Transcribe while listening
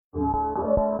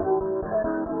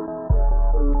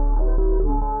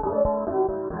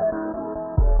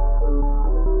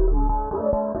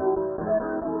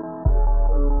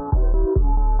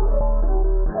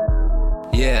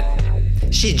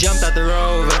She jumped out the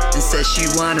Rover and said she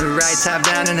wanna ride top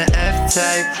down in an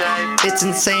F-Type. It's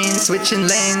insane, switching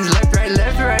lanes, left, right,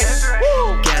 left, right.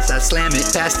 Gas, I slam it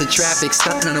past the traffic,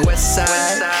 stunting on the west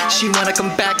side. She wanna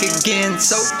come back again,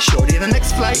 so shorty the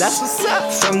next flight. That's what's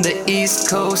up. From the east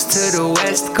coast to the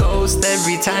west coast,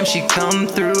 every time she come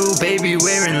through, baby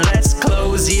wearing less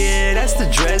clothes. Yeah, that's the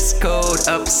dress code.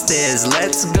 Upstairs,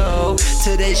 let's go.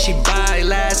 Today she bi,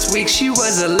 last week she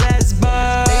was a lesbo.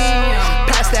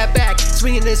 Pass that back,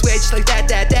 swinging this way just like that.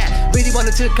 Really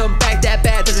wanted to come back that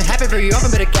bad. Doesn't happen very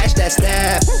often, better catch that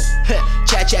stab.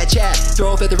 Chat,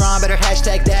 throw a feather on, better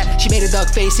hashtag that. She made a dog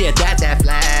face, yeah, that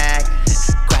flag.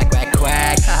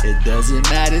 Quack. It doesn't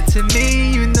matter to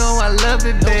me, you know I love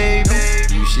it, baby.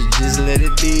 You should just let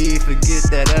it be, forget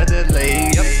that other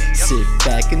lady. Sit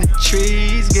back in the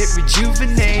trees, get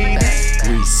rejuvenated.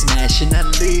 We smash and I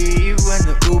leave when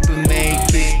the Uber make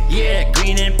it. Yeah,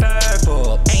 green and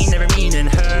purple, ain't never meaning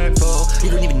hurtful.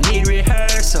 You don't even need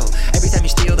rehearsal, every time you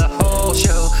steal the whole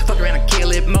show. Fuck around and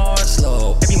kill it more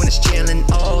slow. Everyone is chilling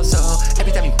also,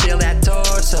 every time you feel that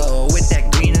torso with that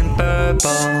green and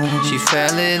purple. She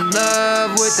fell in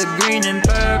love with the green and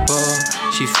purple.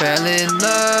 She fell in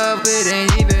love, it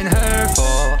ain't even her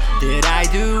fault. Did I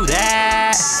do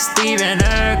that? Steven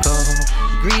Urkel.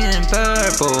 Green and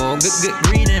purple, good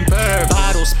green and purple.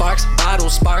 Bottle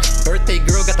sparks, birthday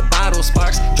girl got the bottle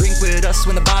sparks. Drink with us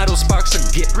when the bottle sparks, or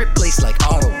get replaced like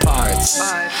auto parts.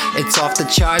 It's off the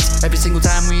charts every single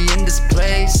time we in this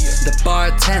place. The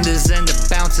bartenders and the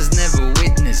bouncers never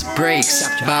witness breaks.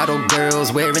 Bottle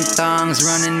girls wearing thongs,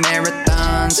 running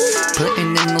marathons,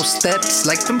 putting in those steps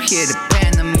like from here to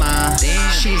Panama.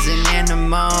 She's an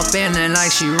animal, feeling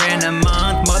like she ran a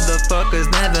month. Motherfuckers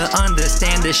never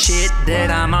understand the shit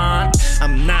that I'm on.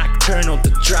 I'm nocturnal to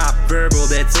drop verbal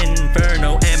that's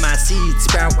inferno, and my seeds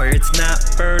sprout where it's not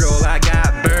fertile. I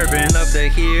got bourbon, love to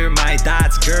hear my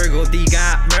dots gurgle. D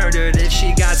got murdered if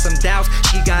she got some doubts.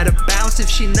 She gotta bounce if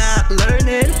she not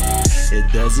learning.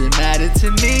 It doesn't matter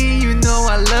to me, you know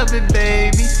I love it,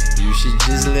 baby. You should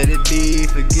just let it be,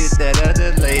 forget that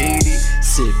other lady.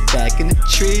 Sit back in the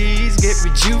trees, get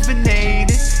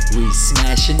rejuvenated. We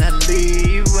smash and I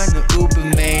leave when the Uber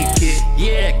make it.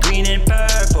 Yeah, green and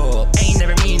purple, ain't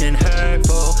never meaning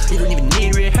hurtful. You don't even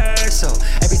need rehearsal,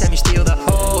 every time you steal the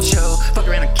whole show. Fuck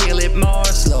around and kill it more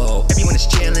slow. Everyone is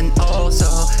chilling also,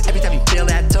 every time you feel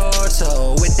that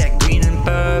torso with that green and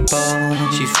purple.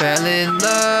 She fell in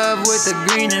love with the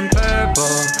green and purple.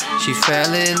 She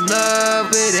fell in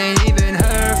love, it ain't even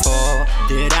her fault.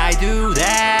 Did I do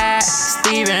that?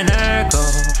 Steven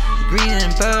Urkel. Green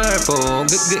and purple,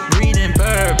 good green and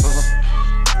purple.